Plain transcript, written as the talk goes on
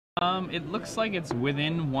It looks like it's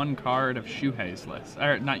within one card of Shuhei's list,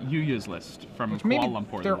 or not Yuya's list from Maybe Kuala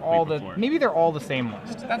Lumpur. they're all maybe they're all the same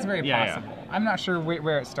list. That's very possible. Yeah. I'm not sure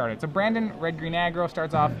where it started. So Brandon, red, green, aggro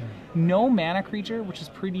starts off no mana creature, which is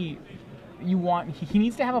pretty. He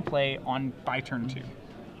needs to have a play on by turn 2,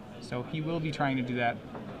 so he will be trying to do that.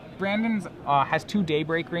 Brandon's has 2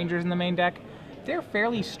 Daybreak Rangers in the main deck. They're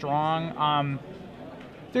fairly strong.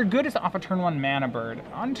 They're good as off a turn 1 mana bird.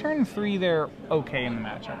 On turn 3, they're okay in the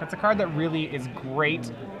matchup. It's a card that really is great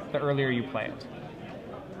the earlier you play it.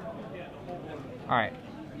 Alright,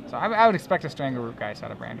 so I would expect a Strangleroot Geist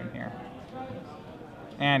out of Brandon here.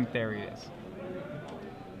 And there he is.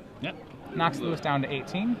 Yep. Knocks Lewis down to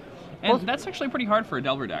 18. And that's actually pretty hard for a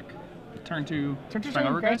Delver deck. Turn 2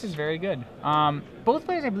 Strangleroot Geist is very good. Both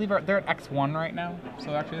players, I believe, they're at X1 right now.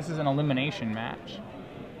 So actually, this is an elimination match,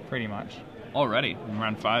 pretty much. Already, in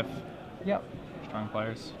round 5. Yep. Strong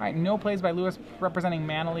players. All right, no plays by Lewis representing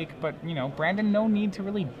Mana Leak, but, you know, Brandon, no need to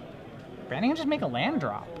really... Brandon can just make a land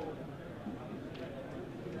drop.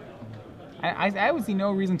 I would see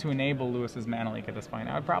no reason to enable Lewis's Mana Leak at this point.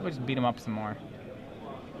 I would probably just beat him up some more.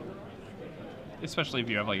 Especially if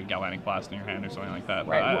you have, like, a Galvanic Blast in your hand or something like that.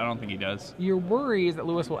 Right. I don't think he does. Your worry is that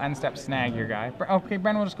Lewis will end-step snag your guy. Okay,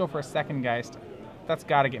 Brandon will just go for a second Geist. That's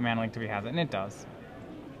got to get Mana Leak if he has it, and it does.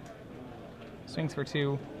 Swings for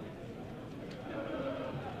 2.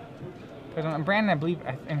 Brandon, I believe,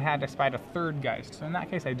 had spied a 3rd Geist. So in that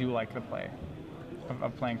case, I do like the play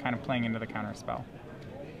of playing into the counter spell.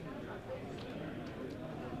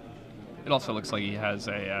 It also looks like he has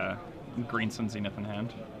a Green Sun Zenith in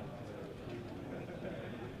hand.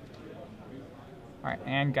 All right,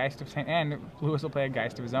 and and Lewis will play a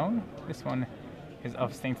Geist of his own. This one is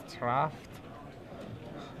of Saint's Traft.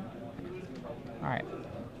 All right.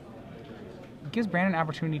 Gives Brandon an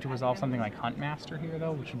opportunity to resolve something like Huntmaster here,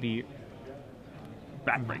 though, which would be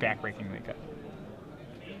backbreakingly good.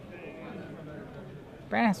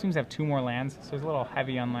 Brandon seems to have 2 more lands, so he's a little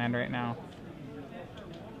heavy on land right now.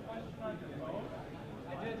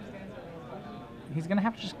 He's going to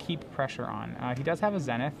have to just keep pressure on. He does have a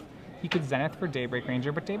Zenith. He could Zenith for Daybreak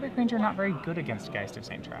Ranger, but Daybreak Ranger not very good against Geist of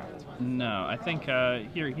St. Traft. No, I think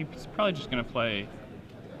here he's probably just going to play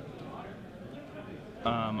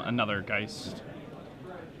another Geist.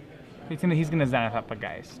 He's gonna Zenith up a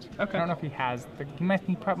Geist. Okay. I don't know if he has the. He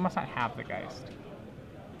must not have the Geist.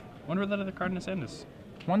 Wonder what that other card in his hand is.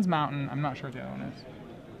 One's Mountain. I'm not sure what the other one is.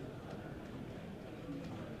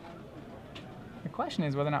 The question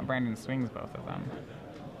is whether or not Brandon swings both of them.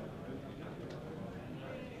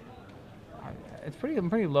 I'm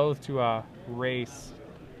pretty loath to race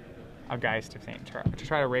a Geist of St. Traft. To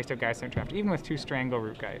try to race a Geist of St. Traft, even with 2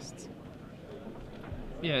 Strangleroot Geists.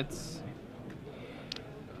 Yeah, it's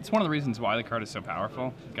one of the reasons why the card is so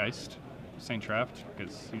powerful, Geist, St. Traft,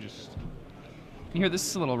 because you just... And here, this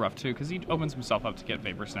is a little rough, too, because he opens himself up to get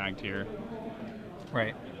Vapor snagged here.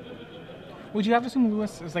 Right. Would you have to assume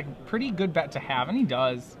Lewis is, like, a pretty good bet to have, and he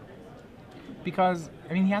does. Because,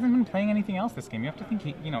 I mean, he hasn't been playing anything else this game. You have to think,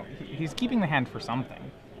 he's keeping the hand for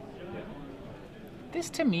something.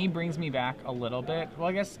 This, to me, brings me back a little bit. Well,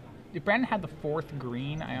 I guess... If Brandon had the 4th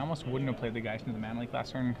green, I almost wouldn't have played the Geist into the Mana Leak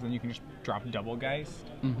last turn, because then you can just drop double Geist.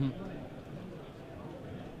 Mm-hmm.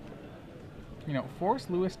 Force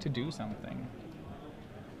Lewis to do something.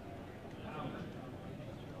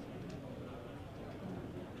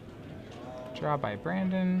 Draw by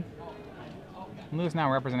Brandon. Lewis now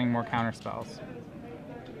representing more counter spells.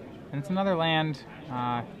 And it's another land.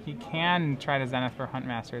 He can try to Zenith for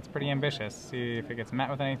Huntmaster. It's pretty ambitious. See if it gets met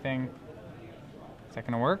with anything. Is that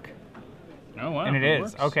going to work? Oh, wow. And it is.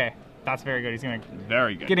 Works. Okay. That's very good. He's going to...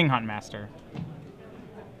 Very good. Getting Huntmaster.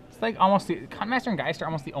 It's like almost... Huntmaster and Geist are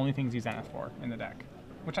almost the only things you Zenith for in the deck,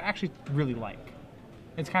 which I actually really like.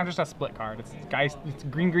 It's kind of just a split card. It's Geist. It's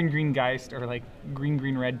green, Geist, or like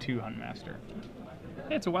green, red 2 Huntmaster.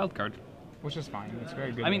 Yeah, it's a wild card. Which is fine. It's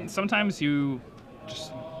very good. I mean, sometimes you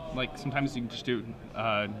just... sometimes you can just do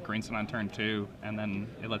Green Sun on turn 2, and then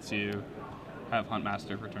it lets you have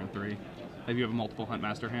Huntmaster for turn 3. If you have a multiple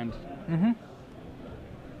Huntmaster hand. Mm-hmm.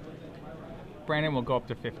 Brandon will go up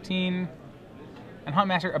to 15. And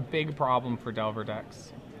Huntmaster, a big problem for Delver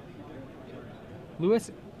decks.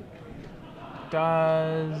 Lewis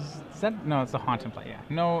does... Is that... No, it's the Haunt and play, yeah.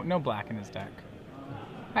 No black in his deck.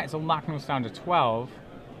 Alright, so locking us down to 12.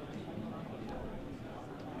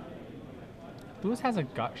 Lewis has a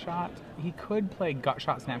Gut Shot. He could play Gut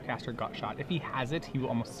Shot, Snapcaster, Gut Shot. If he has it, he will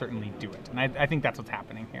almost certainly do it. And I think that's what's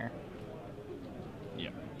happening here. Yeah.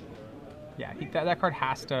 Yeah, that card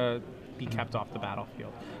has to be kept off the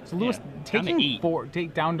battlefield. So Lewis taking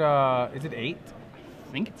down to 8. Is it 8?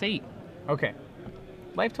 I think it's 8. Okay.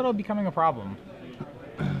 life total becoming a problem.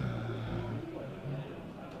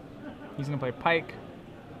 He's going to play Pike,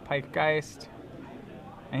 Pike Geist,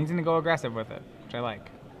 and he's going to go aggressive with it, which I like.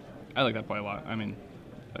 I like that play a lot. I mean,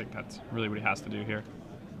 I think that's really what he has to do here.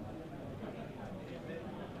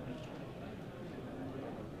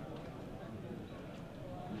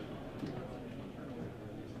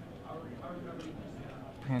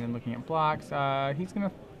 Brandon looking at blocks. He's going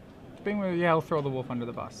to he'll throw the wolf under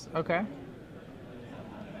the bus. Okay.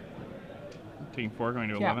 Taking 4, going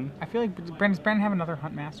to 11. I feel like does Brandon have another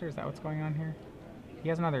Hunt Master? Is that what's going on here? He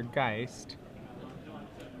has another Geist.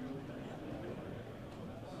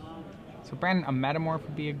 So Brandon, a Metamorph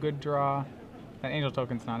would be a good draw. That Angel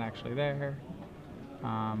token's not actually there.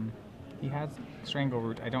 He has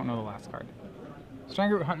Strangleroot. I don't know the last card.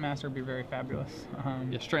 Strangleroot Huntmaster would be very fabulous.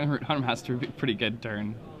 Yeah, Strangleroot Huntmaster would be a pretty good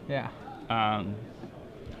turn. Yeah.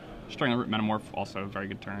 Strangleroot Metamorph, also a very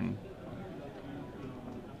good turn.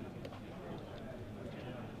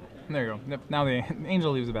 There you go. Now the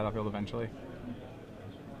Angel leaves the battlefield eventually.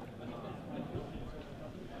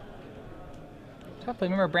 Tough play.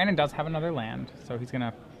 Remember, Brandon does have another land, so he's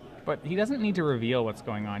gonna... But he doesn't need to reveal what's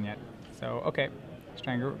going on yet. So, okay.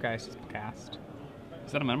 Strangleroot Geist is cast.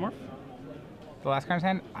 Is that a Metamorph? The last card in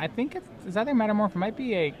his hand, I think it's either Metamorph, it might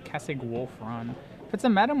be a Kessig Wolf run. If it's a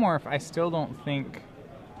Metamorph, I still don't think...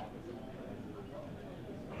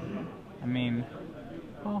 I mean...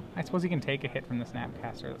 Well, I suppose he can take a hit from the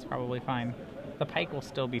Snapcaster. That's probably fine. The Pike will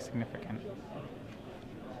still be significant.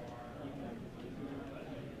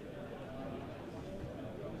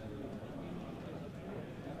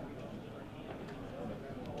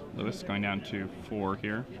 Lewis going down to 4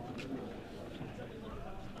 here.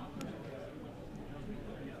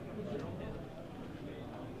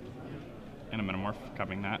 And a Metamorph,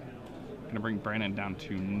 copying that. Going to bring Brandon down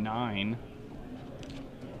to 9.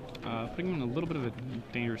 Putting him in a little bit of a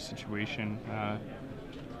dangerous situation.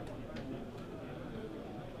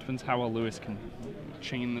 Depends how well Lewis can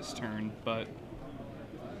chain this turn, but...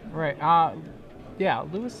 Right, yeah,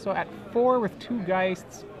 Lewis, so at 4 with 2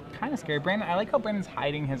 Geists, kind of scary. Brandon, I like how Brandon's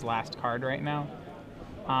hiding his last card right now.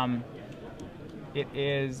 It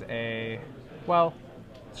is a, well...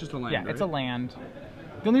 It's just a land, Yeah, right? it's a land.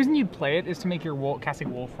 The only reason you'd play it is to make your Kessig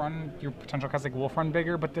Wolf run, your potential Kessig Wolf run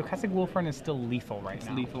bigger, but the Kessig Wolf run is still lethal right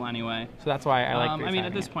now. It's lethal anyway. So that's why I like I mean,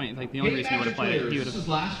 at this point, like, the only reason he would have played it, he would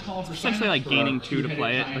have essentially like gaining 2 to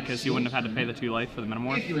play it because he wouldn't have had to pay the 2 life for the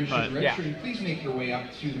Metamorph. But yeah, please make your way up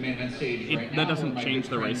to the main event stage right now. That doesn't change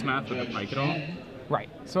the race math with the Pike at all. right.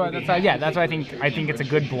 So that's that's why I think it's a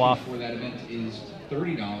good bluff. For that event is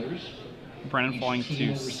 $30. Brennan falling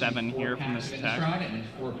to 7 here from this attack. And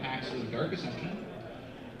 4 packs of the Dark Ascension.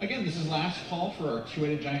 Again, this is last call for our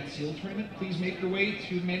 2-headed giant seal tournament. Please make your way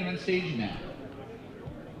to the main event stage now.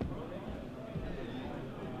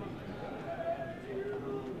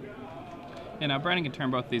 Yeah, now Brandon can turn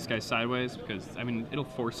both these guys sideways because, I mean, it'll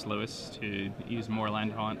force Lewis to use more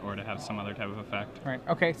land haunt or to have some other type of effect. Right.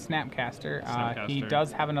 Okay. Snapcaster. He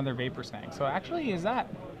does have another Vapor Snag. So actually,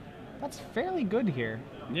 that's fairly good here.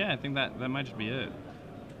 Yeah, I think that might just be it.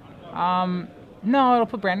 No, it'll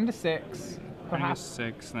put Brandon to 6. Brandon goes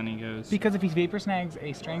 6, then he goes... Because if he Vapor Snags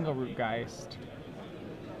a Strangleroot Geist...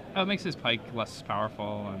 Oh, it makes his Pike less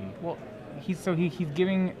powerful and... Well, he's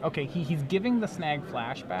giving... Okay, he's giving the Snag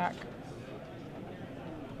flashback.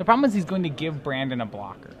 The problem is he's going to give Brandon a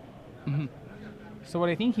blocker. Mm-hmm. So what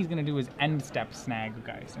I think he's going to do is end step Snag the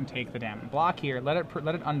Geist and take the damage. Block here, let it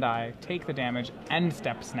undie, take the damage, end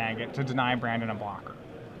step Snag it to deny Brandon a blocker.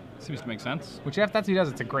 Seems to make sense. Which if that's what he does,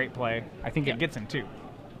 it's a great play. I think it gets him too.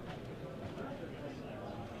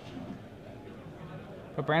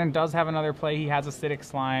 But Brandon does have another play. He has Acidic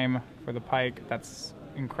Slime for the Pike. That's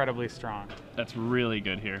incredibly strong. That's really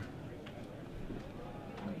good here.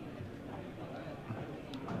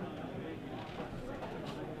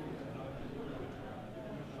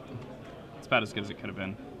 It's about as good as it could have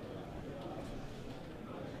been.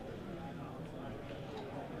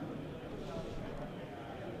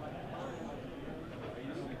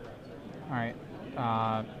 All right.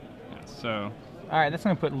 Yeah, so... All right, that's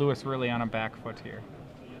going to put Lewis really on a back foot here.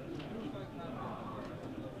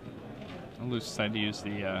 Lewis decided to use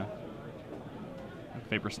the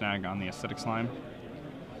Vapor Snag on the Acidic Slime.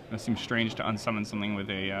 It seems strange to unsummon something with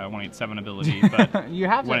a 187 ability, but you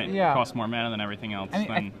have when to, it costs more mana than everything else, I mean,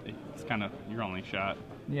 then it's kind of your only shot.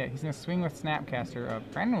 Yeah, he's going to swing with Snapcaster.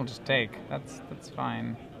 Brandon will just take. That's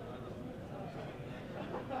fine.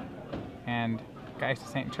 And Geist of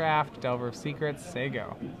St. Traft, Delver of Secrets, say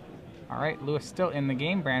go. All right, Lewis still in the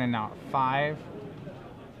game. Brandon now at 5.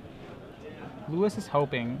 Lewis is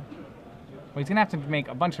hoping Well, he's gonna have to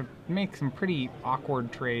make some pretty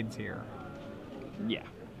awkward trades here. Yeah.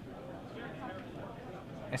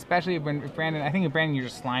 Especially if Brandon, I think if Brandon, you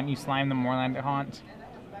slime the Moorland to haunt.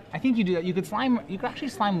 I think you do that. You could actually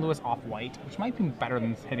slime Lewis off white, which might be better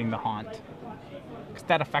than hitting the haunt. Because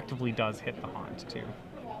that effectively does hit the haunt, too.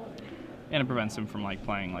 And it prevents him from like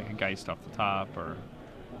playing like a Geist off the top or...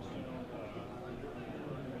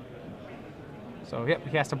 So, yep,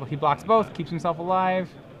 he blocks both, keeps himself alive.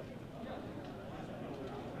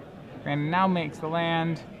 Brandon now makes the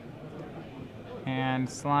land. And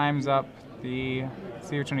slimes up the...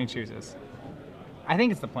 See which one he chooses. I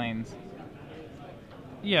think it's the Plains.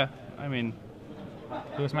 Yeah, I mean...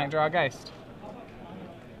 Lewis might draw a Geist.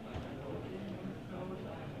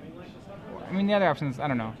 I mean, the other options, I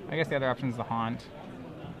don't know. I guess the other option is the Haunt.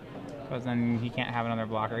 Because then he can't have another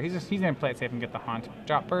blocker. He's going to play it safe and get the Haunt.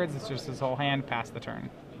 Drop birds, it's just his whole hand, pass the turn.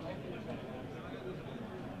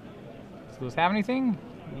 Does Lewis have anything?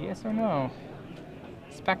 Yes or no?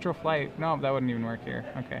 Spectral Flight. No, that wouldn't even work here.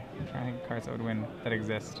 Okay, I'm trying to think of cards that would win that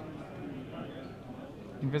exist.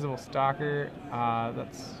 Invisible Stalker.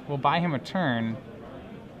 We'll buy him a turn.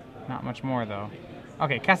 Not much more though.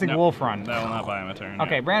 Okay, Kessig Wolf Run. That will not buy him a turn.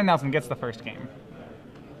 Okay, yeah. Brandon Nelson gets the first game.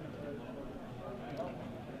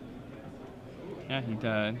 Yeah, he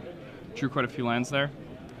drew quite a few lands there.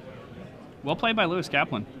 Well played by Lewis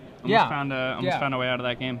Kaplan. Yeah. Found a way out of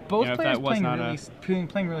that game. Both players playing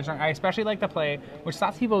really strong. I especially like the play, which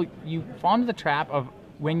stops people. You fall into the trap of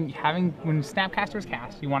when Snapcaster's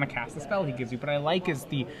cast, you want to cast the spell he gives you. But I like is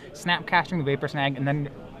the Snapcasting the Vapor Snag and then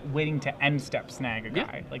waiting to end step snag a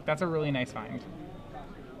guy. Like that's a really nice find.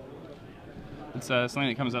 It's something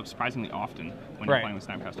that comes up surprisingly often when you're playing with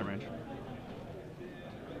Snapcaster Mage.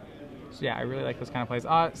 So yeah, I really like those kind of plays.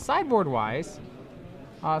 Sideboard wise.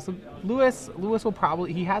 So Lewis will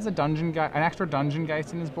probably, he has an extra Dungeon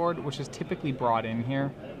Geist in his board, which is typically brought in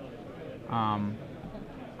here.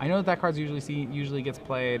 I know that card usually gets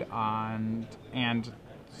played on, and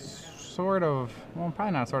sort of, well,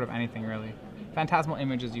 probably not sort of anything really. Phantasmal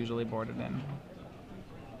Image is usually boarded in.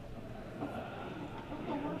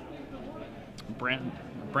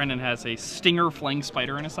 Brandon has a Stinger Flying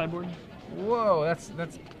Spider in his sideboard. Whoa,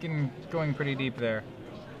 that's going pretty deep there.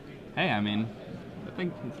 Hey, I mean,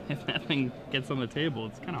 if that thing gets on the table,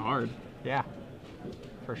 it's kind of hard. Yeah,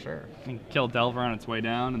 for sure. You can kill Delver on its way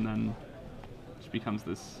down, and then it just becomes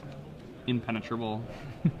this impenetrable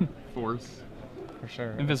force. For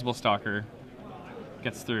sure. Invisible Stalker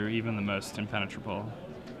gets through even the most impenetrable.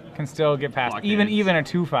 Can still get past blockades. even a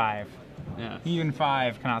 2/5. Yeah. Even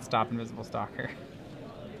 5 cannot stop Invisible Stalker.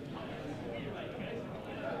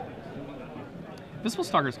 Invisible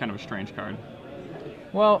Stalker is kind of a strange card.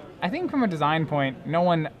 Well, I think from a design point,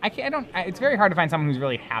 it's very hard to find someone who's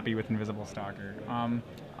really happy with Invisible Stalker.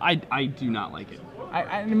 I do not like it.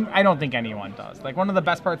 I don't think anyone does. Like, one of the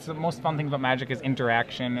best parts, the most fun things about Magic is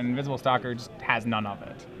interaction, and Invisible Stalker just has none of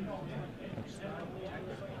it.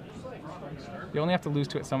 You only have to lose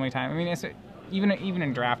to it so many times. I mean, even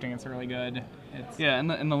in drafting, it's really good. Yeah,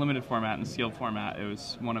 in the limited format and sealed format, it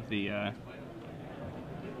was one of the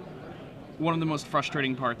most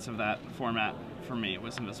frustrating parts of that format for me. It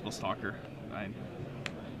was Invisible Stalker.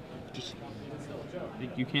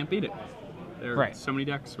 You can't beat it. There are so many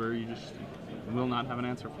decks where you just will not have an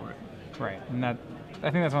answer for it. Right, and I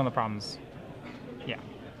think that's one of the problems. Yeah.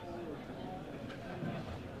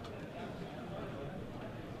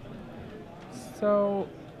 So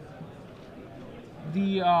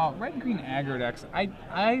the red-green aggro decks,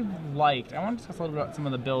 I want to discuss a little bit about some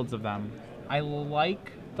of the builds of them. I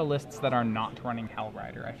like the lists that are not running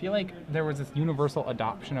Hellrider. I feel like there was this universal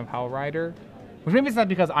adoption of Hellrider, which maybe it's not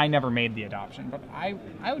because I never made the adoption, but I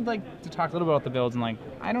would like to talk a little bit about the builds and, like,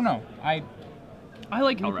 I don't know. I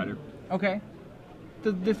like Hellrider. Okay.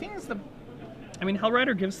 The thing is, I mean,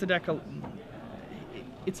 Hellrider gives the deck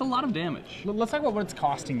it's a lot of damage. Let's talk about what it's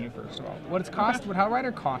costing you first of all. What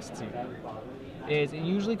Hellrider costs you is it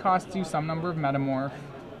usually costs you some number of Metamorph,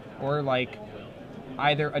 or like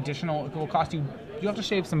either additional. It will cost you. You have to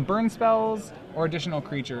shave some burn spells or additional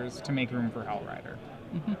creatures to make room for Hellrider.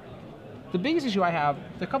 Mm-hmm. The biggest issue I have,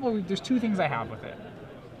 there's two things I have with it.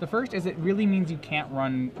 The first is it really means you can't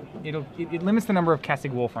run. It limits the number of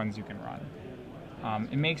Kessig Wolf runs you can run.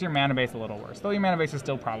 It makes your mana base a little worse, though your mana base is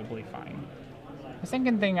still probably fine. The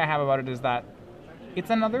second thing I have about it is that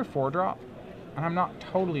it's another 4-drop, and I'm not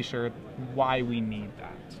totally sure why we need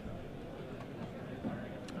that.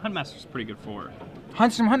 Huntmaster's pretty good for it.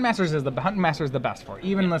 Huntmaster's is the best for it.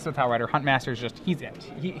 Even less with Hellrider, Huntmaster's just he's it.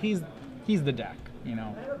 He's the deck. You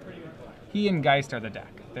know, he and Geist are the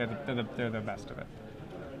deck. They're the best of it.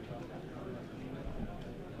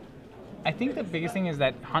 I think the biggest thing is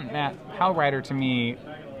that Howl Rider, to me,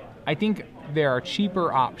 I think there are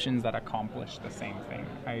cheaper options that accomplish the same thing.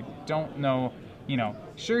 I don't know,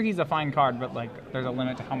 sure he's a fine card, but like there's a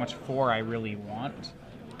limit to how much 4 I really want.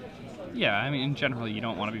 Yeah, I mean, in general, you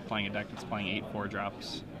don't want to be playing a deck that's playing 8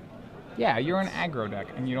 4-drops. Yeah, you're an aggro deck,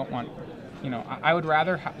 and you don't want, I would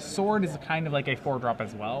rather, Sword is kind of like a 4-drop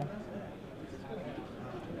as well.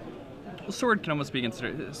 Well, Sword can almost be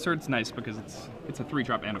considered, Sword's nice because it's a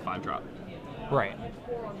 3-drop and a 5-drop. Right.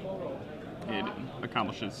 It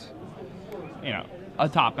accomplishes, a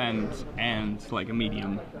top end and like a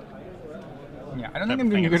medium. Yeah, I don't think I'm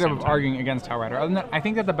doing a good job of arguing against Howl Rider. Other than that, I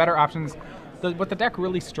think that the better options, what the deck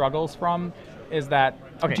really struggles from is that,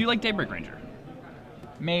 okay. Do you like Daybreak Ranger?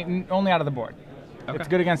 Only out of the board. Okay. It's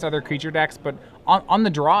good against other creature decks, but on the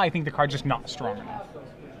draw, I think the card's just not strong enough.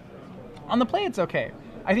 On the play, it's okay.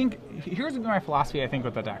 I think, here's my philosophy, I think,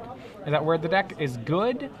 with the deck, is that where the deck is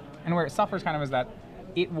good and where it suffers kind of is that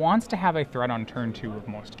it wants to have a threat on turn 2 of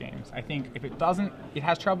most games. I think if it doesn't, it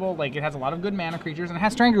has trouble, like it has a lot of good mana creatures, and it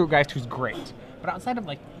has Strangleroot who's great. But outside of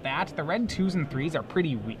like that, the red 2s and 3s are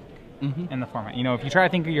pretty weak in the format. If you try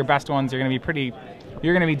to think of your best ones, you're going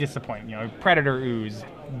to be disappointed. Predator Ooze,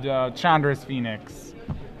 Chandra's Phoenix,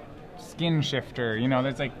 Skin Shifter,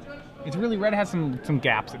 it's really, red has some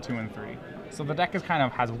gaps at 2 and 3. So the deck has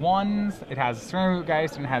 1s, it has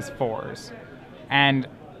Strangleroot and it has 4s. And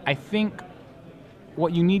I think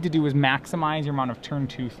what you need to do is maximize your amount of turn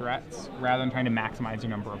 2 threats rather than trying to maximize your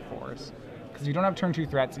number of 4s. Because if you don't have turn 2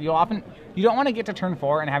 threats, you don't want to get to turn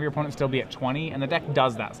 4 and have your opponent still be at 20, and the deck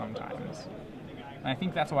does that sometimes. And I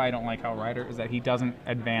think that's why I don't like Howl Rider, is that he doesn't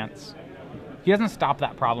advance. He doesn't stop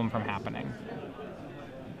that problem from happening.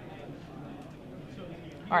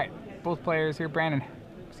 All right, both players here. Brandon,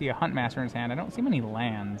 see a Huntmaster in his hand. I don't see many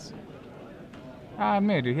lands.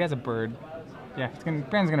 Maybe he has a bird. Yeah,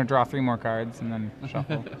 Brandon's gonna draw 3 more cards and then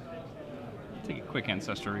shuffle. Take a quick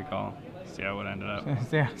ancestor recall. See how it ended up.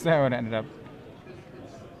 See how it ended up.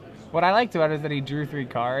 What I liked about it is that he drew 3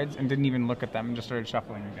 cards and didn't even look at them and just started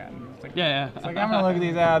shuffling again. It's like, yeah. It's like, I'm gonna look at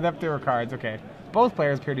these. They were cards. Okay. Both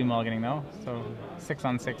players appear to be mulliganing though, so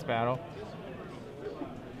 6-on-6 battle.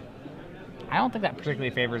 I don't think that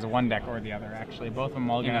particularly favors one deck or the other. Actually, both of them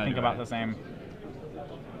mulligan. I think about the same.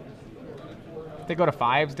 If they go to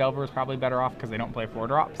 5s, Delver is probably better off because they don't play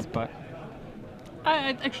 4-drops. But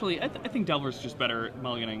I think Delver's just better at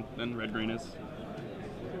mulliganing than red-green is.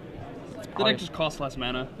 The deck just costs less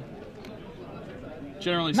mana.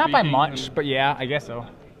 Generally speaking. Not by much, but yeah, I guess so.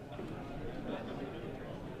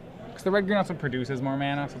 Because the red-green also produces more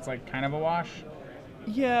mana, so it's like kind of a wash.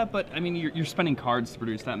 Yeah, but I mean, you're spending cards to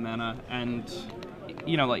produce that mana, and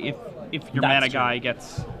like if your That's mana true. guy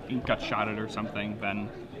got shotted or something, then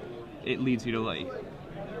it leads you to like,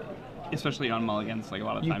 especially on mulligans, like a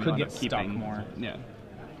lot of the time You could end get up keeping stuck more. Yeah,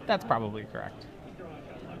 That's probably correct.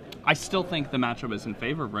 I still think the matchup is in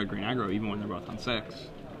favor of red-green aggro, even when they're both on 6.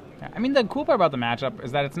 Yeah, I mean, the cool part about the matchup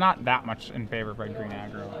is that it's not that much in favor of red-green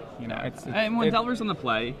aggro. And when Delver's on the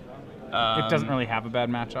play, it doesn't really have a bad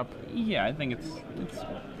matchup. Yeah, I think it's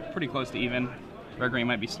pretty close to even. Red-green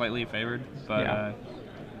might be slightly favored, but Yeah.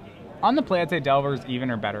 On the play, I'd say Delver's even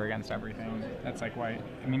or better against everything. That's like why.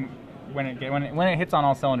 I mean, when it hits on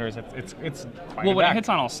all cylinders, it's quite. Well, a when deck. it hits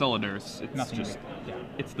on all cylinders, it's Nothing just yeah.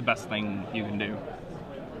 it's the best thing you can do.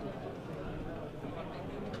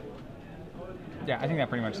 Yeah, I think that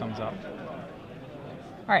pretty much sums up.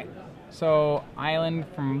 All right, so Island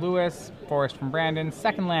from Lewis, Forest from Brandon,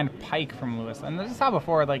 second land Pike from Lewis, and as I saw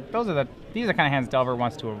before, like these are kind of hands Delver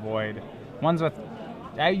wants to avoid. Ones with,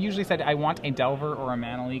 I usually said I want a Delver or a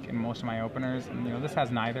Mana Leak in most of my openers, and this has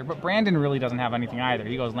neither. But Brandon really doesn't have anything either.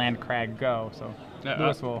 He goes land, crag, go. So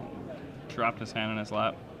Lewis will dropped his hand in his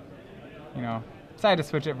lap. Decided to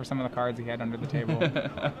switch it for some of the cards he had under the table.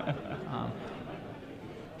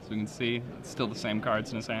 So we can see it's still the same cards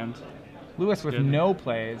in his hand. Lewis with no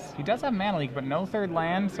plays. He does have Mana Leak, but no third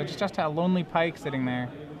land, so just a lonely Pike sitting there.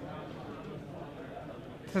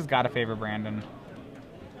 This has got to favor Brandon.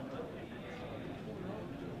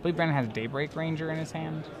 I believe Brandon has Daybreak Ranger in his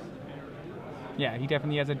hand. Yeah, he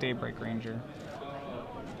definitely has a Daybreak Ranger.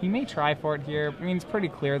 He may try for it here. I mean, it's pretty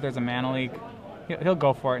clear there's a Mana Leak. He'll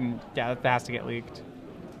go for it, and yeah, that has to get leaked.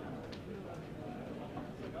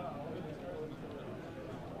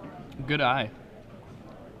 Good eye.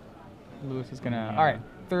 Lewis is gonna. All right,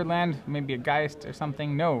 third land, maybe a Geist or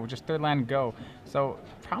something. No, just third land, go. So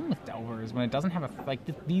the problem with Delver is when it doesn't have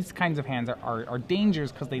these kinds of hands are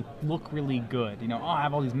dangers because they look really good. I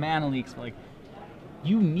have all these Mana Leaks, but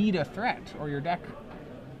you need a threat or your deck.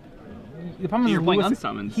 The problem is you're playing Lewis,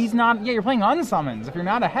 unsummons. He's not. Yeah, you're playing unsummons. If you're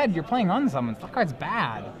not ahead, you're playing unsummons. That card's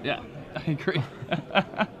bad. Yeah. I agree.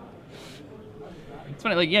 It's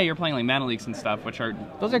funny, like, yeah, you're playing like Mana Leaks and stuff, which are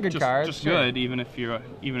Those are good cards. just sure. good, even if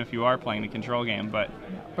you are playing the control game. But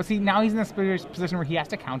see, now he's in this position where he has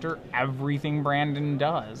to counter everything Brandon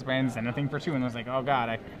does. Brandon's anything for 2, and it's like, oh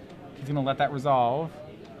god, he's gonna let that resolve.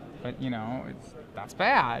 But you know, that's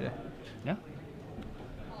bad. yeah,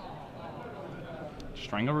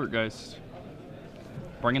 Strangleroot Geist,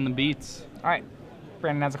 bringing the beats. All right,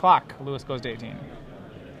 Brandon has a clock. Lewis goes to 18.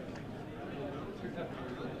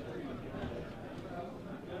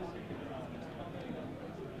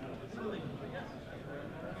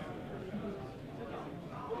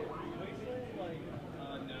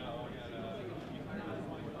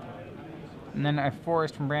 And then a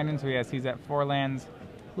forest from Brandon, so he's at 4 lands.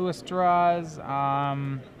 Lewis draws. Is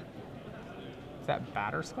that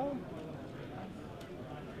Batterskull?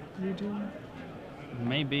 You do?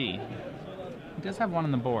 Maybe. He does have 1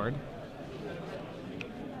 on the board.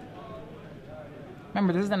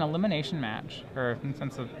 Remember, this is an elimination match, or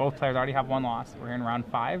since both players already have 1 loss. We're in round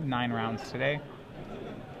 5, 9 rounds today.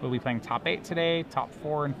 We'll be playing top 8 today, top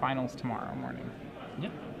 4, and finals tomorrow morning. Yeah,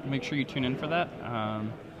 make sure you tune in for that.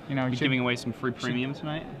 You know, We're giving away some free premium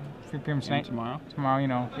tonight. Free premium tonight. And tomorrow. Tomorrow, you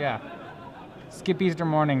know, yeah. Skip Easter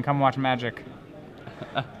morning, come watch Magic.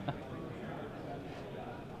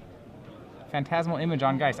 Phantasmal Image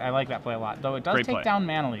on Geist. I like that play a lot, though it does Great take play. down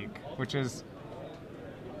Mana Leak, which is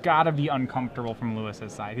gotta be uncomfortable from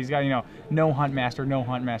Lewis's side. He's got, you know, no Hunt Master, no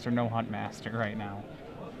Hunt Master, no Hunt Master right now.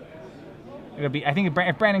 It'll be, I think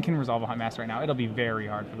if Brandon can resolve a Hunt Master right now, it'll be very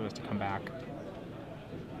hard for Lewis to come back.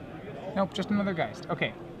 Nope, just another Geist.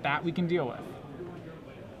 Okay, that we can deal with.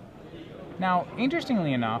 Now,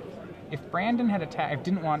 interestingly enough, if Brandon had attacked,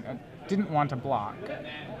 didn't want to block.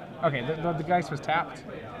 Okay, the Geist was tapped.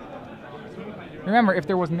 Remember, if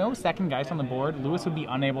there was no second Geist on the board, Lewis would be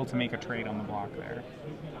unable to make a trade on the block there.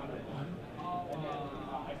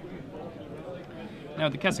 Now,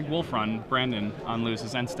 with the Kessig Wolf run, Brandon, on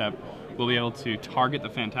Lewis's end step, will be able to target the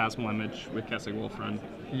Phantasmal Image with Kessig Wolf run.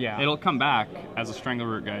 Yeah. It'll come back as a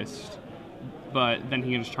Strangleroot Geist, but then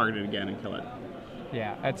he can just target it again and kill it.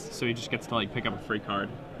 Yeah, that's. So he just gets to, like, pick up a free card.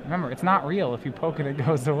 Remember, it's not real. If you poke it, it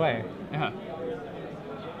goes away. Yeah.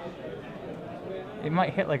 It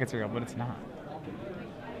might hit like it's real, but it's not.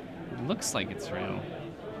 It looks like it's real.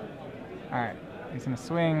 All right, he's gonna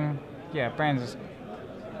swing. Yeah, Brandon's just.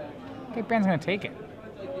 Okay, Brandon's gonna take it.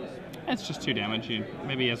 It's just 2 damage.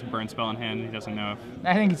 Maybe he has a burn spell in hand. He doesn't know if...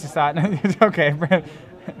 I think he just thought it's okay.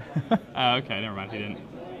 Oh, okay, never mind. He didn't.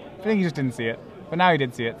 I think he just didn't see it, but now he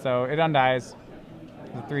did see it, so it undies.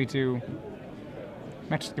 It's a 3/2.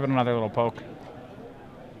 Might just give it another little poke.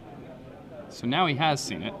 So now he has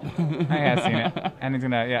seen it. He has seen it, and he's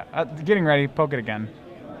gonna getting ready. Poke it again.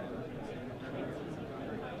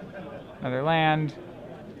 Another land.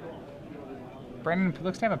 Brandon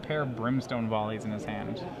looks to have a pair of Brimstone Volleys in his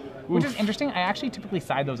hand, which is interesting. I actually typically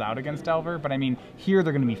side those out against Delver, but I mean, here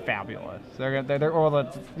they're going to be fabulous.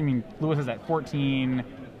 Lewis is at 14.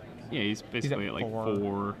 Yeah, he's basically at like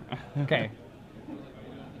 4. Okay.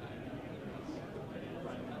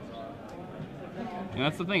 And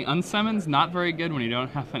that's the thing. Unsummon's not very good when you don't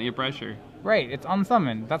have any pressure. Right, it's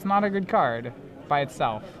unsummoned. That's not a good card by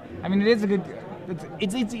itself. I mean, it is a good...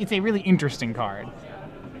 It's a really interesting card.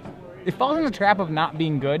 It falls in the trap of not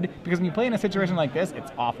being good, because when you play in a situation like this,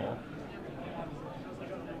 it's awful.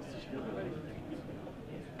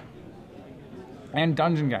 And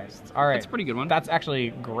Dungeon Geists. All right. That's a pretty good one. That's actually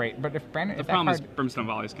great. But if Brandon... The problem is Brimstone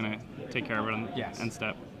Volley is going to take care of it on the end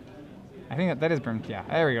step. I think that is Brimstone. Yeah,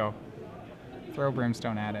 there we go. Throw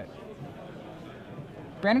Brimstone at it.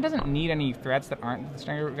 Brandon doesn't need any threats that aren't the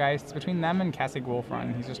Strangleroot Geists. Between them and Kessig Wolf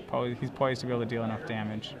Run, he's poised to be able to deal enough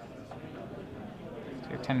damage. So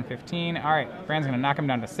we have 10 and 15. All right, Brandon's going to knock him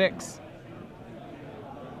down to 6.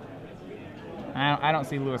 I don't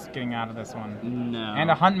see Lewis getting out of this one. No. And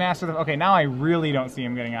a Hunt Master. Okay, now I really don't see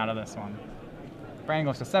him getting out of this one. Brandon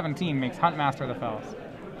goes to 17, makes Hunt Master of the Fells.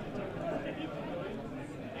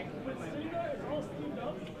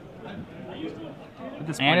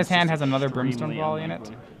 And his hand has another Brimstone Volley in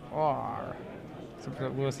it. Oh. So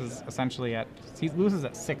Lewis is essentially at... Lewis is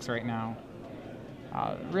at 6 right now.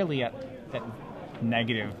 Really at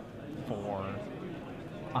 -4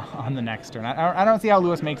 on the next turn. I don't see how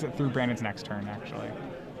Lewis makes it through Brandon's next turn, actually.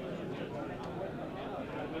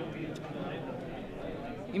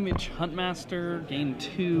 Image Huntmaster, gain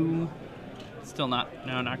 2. Still not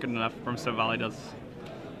good enough. Brimstone Volley does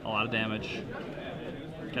a lot of damage.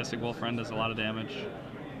 Kessig Wolf Run does a lot of damage.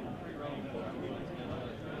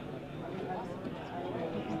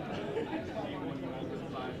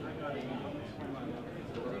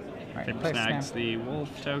 All Alright, Vapor play Snags snap. the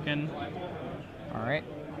wolf token. Alright.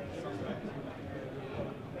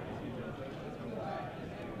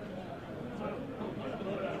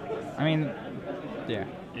 I mean, yeah.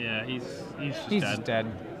 Yeah, he's just He's dead. just dead.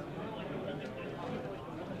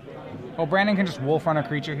 Well, Brandon can just wolf run a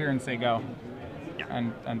creature here and say go. Yeah.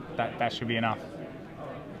 And that should be enough.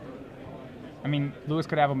 I mean, Lewis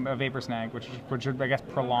could have a Vapor Snag, which would, I guess,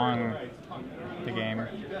 prolong the game.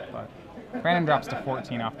 But Brandon drops to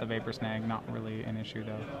 14 off the Vapor Snag. Not really an issue,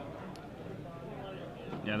 though.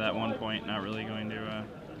 Yeah, that 1 point not really going to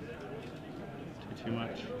do too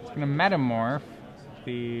much. It's going to Metamorph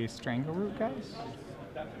the Strangleroot guys.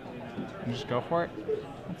 And just go for it.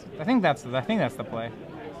 I think that's the play.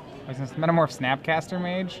 Metamorph Snapcaster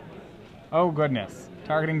Mage. Oh goodness.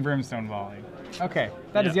 Targeting Brimstone Volley. Okay,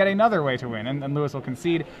 that is yet another way to win, and Lewis will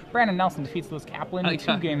concede. Brandon Nelson defeats Lewis Kaplan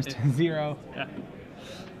 2 games to 0. Yeah.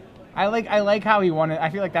 I like how he won it. I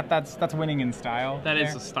feel like that's winning in style. That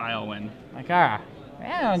is a style win. Like yeah,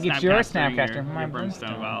 I'll get your Snapcaster. Your My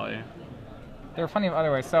Brimstone Volley. There are plenty of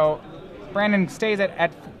other ways. So Brandon stays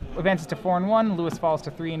at advances to 4-1. Lewis falls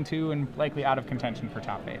to 3-2 and likely out of contention for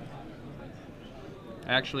top 8.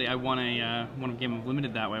 Actually, I won a game of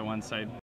Limited that way once. I